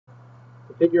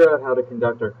figure out how to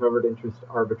conduct our covered interest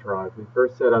arbitrage, we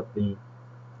first set up the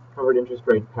covered interest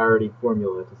rate parity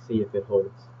formula to see if it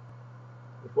holds.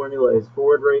 The formula is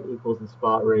forward rate equals the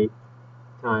spot rate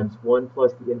times 1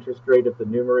 plus the interest rate of the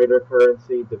numerator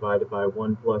currency divided by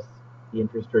 1 plus the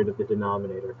interest rate of the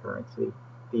denominator currency.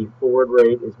 The forward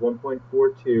rate is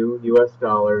 1.42 US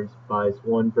dollars buys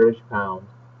 1 British pound,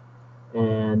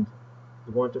 and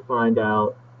we want to find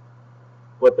out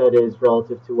what that is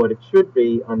relative to what it should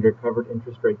be under covered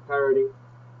interest rate parity.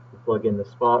 We plug in the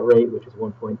spot rate, which is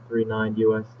 1.39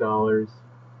 US dollars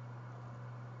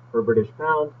per British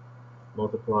pound,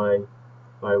 multiply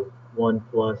by 1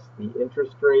 plus the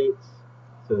interest rates.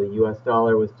 So the US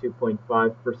dollar was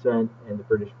 2.5% and the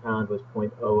British pound was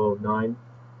 0.009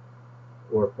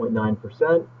 or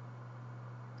 0.9%.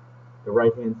 The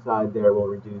right-hand side there will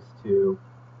reduce to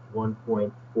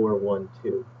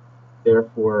 1.412.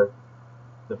 Therefore,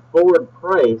 the forward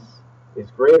price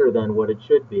is greater than what it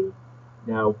should be.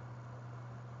 Now,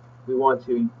 we want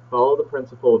to follow the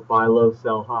principle of buy low,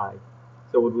 sell high.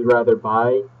 So would we rather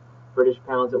buy British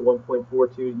pounds at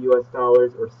 1.42 US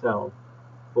dollars or sell?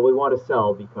 Well, we want to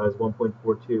sell because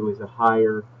 1.42 is a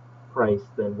higher price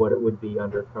than what it would be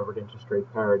under covered interest rate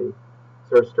parity.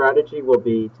 So our strategy will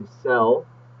be to sell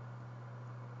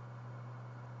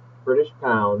British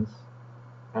pounds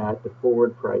at the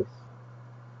forward price.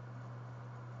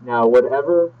 Now,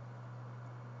 whatever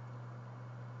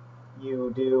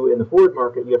you do in the forward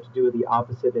market, you have to do the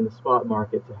opposite in the spot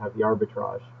market to have the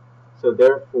arbitrage. So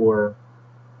therefore,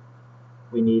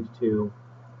 we need to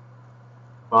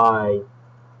buy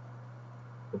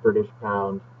the British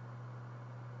pound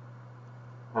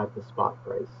at the spot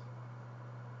price.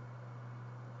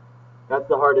 That's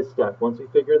the hardest step. Once we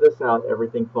figure this out,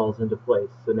 everything falls into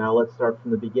place. So now let's start from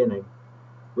the beginning.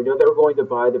 We know that we're going to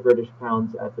buy the British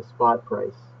pounds at the spot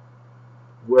price.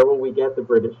 Where will we get the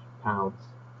British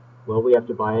pounds? Well, we have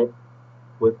to buy it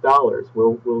with dollars. Where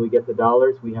will we get the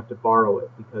dollars? We have to borrow it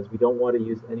because we don't want to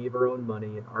use any of our own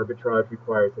money, and arbitrage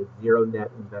requires a zero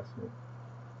net investment.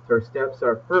 So our steps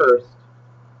are first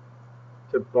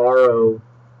to borrow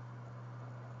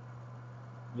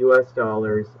US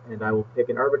dollars, and I will pick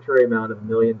an arbitrary amount of $1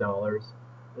 million, and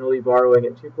we'll be borrowing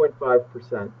at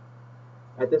 2.5%.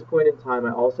 At this point in time,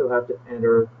 I also have to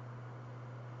enter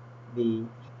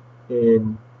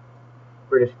in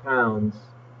British pounds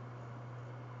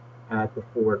at the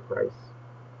forward price.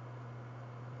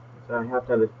 So I have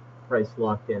to have the price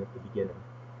locked in at the beginning.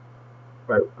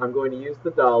 Right, I'm going to use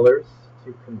the dollars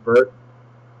to convert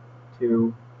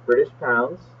to British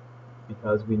pounds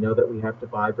because we know that we have to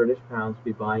buy British pounds.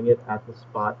 We'll be buying it at the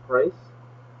spot price,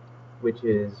 which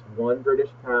is 1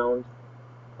 British pound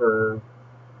per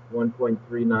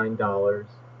 $1.39,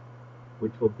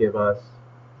 which will give us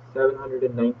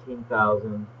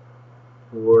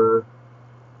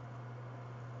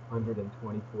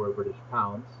 719,424 British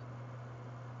pounds.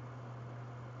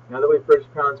 Now that we have British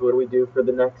pounds, what do we do for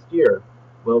the next year?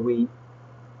 Well, we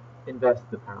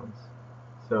invest the pounds.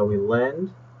 So we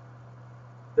lend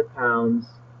the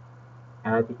pounds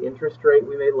at the interest rate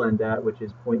we may lend at, which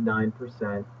is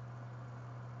 0.9%.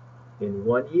 In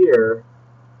 1 year,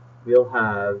 we'll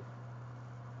have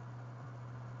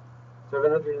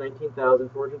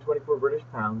 719,424 British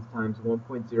pounds times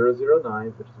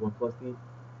 1.009, which is 1 plus the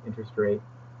interest rate,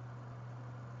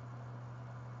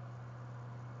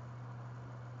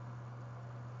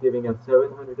 giving us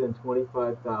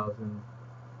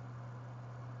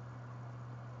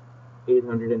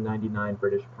 725,899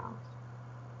 British pounds.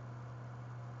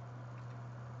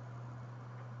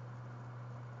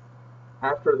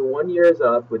 After the 1 year is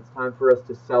up, it's time for us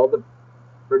to sell the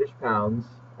British pounds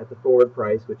at the forward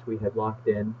price, which we had locked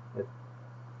in at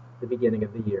the beginning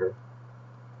of the year.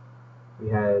 We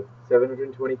had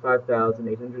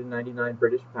 725,899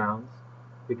 British pounds.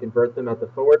 We convert them at the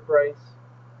forward price,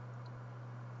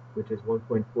 which is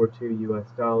 1.42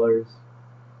 US dollars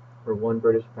for 1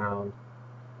 British pound,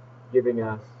 giving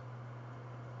us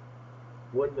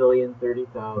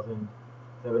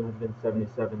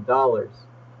 $1,030,777.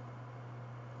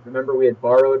 Remember, we had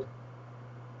borrowed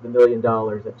the $1 million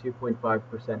at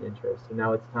 2.5% interest, and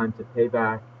now it's time to pay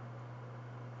back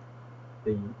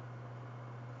the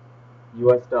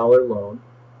US dollar loan,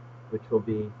 which will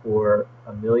be for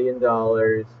 $1 million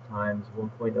times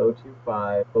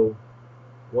 1.025, so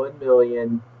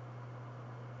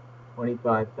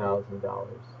 $1,025,000.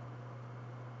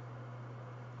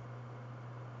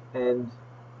 And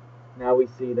now we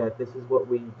see that this is what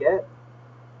we get,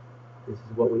 this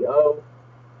is what we owe,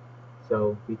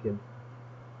 so we can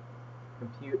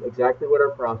compute exactly what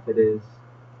our profit is,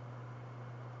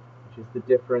 which is the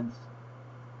difference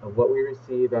of what we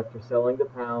receive after selling the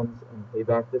pounds and pay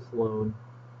back this loan,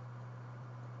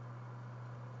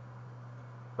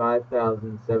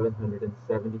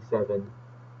 $5,777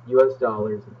 US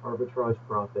in arbitrage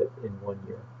profit in 1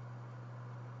 year.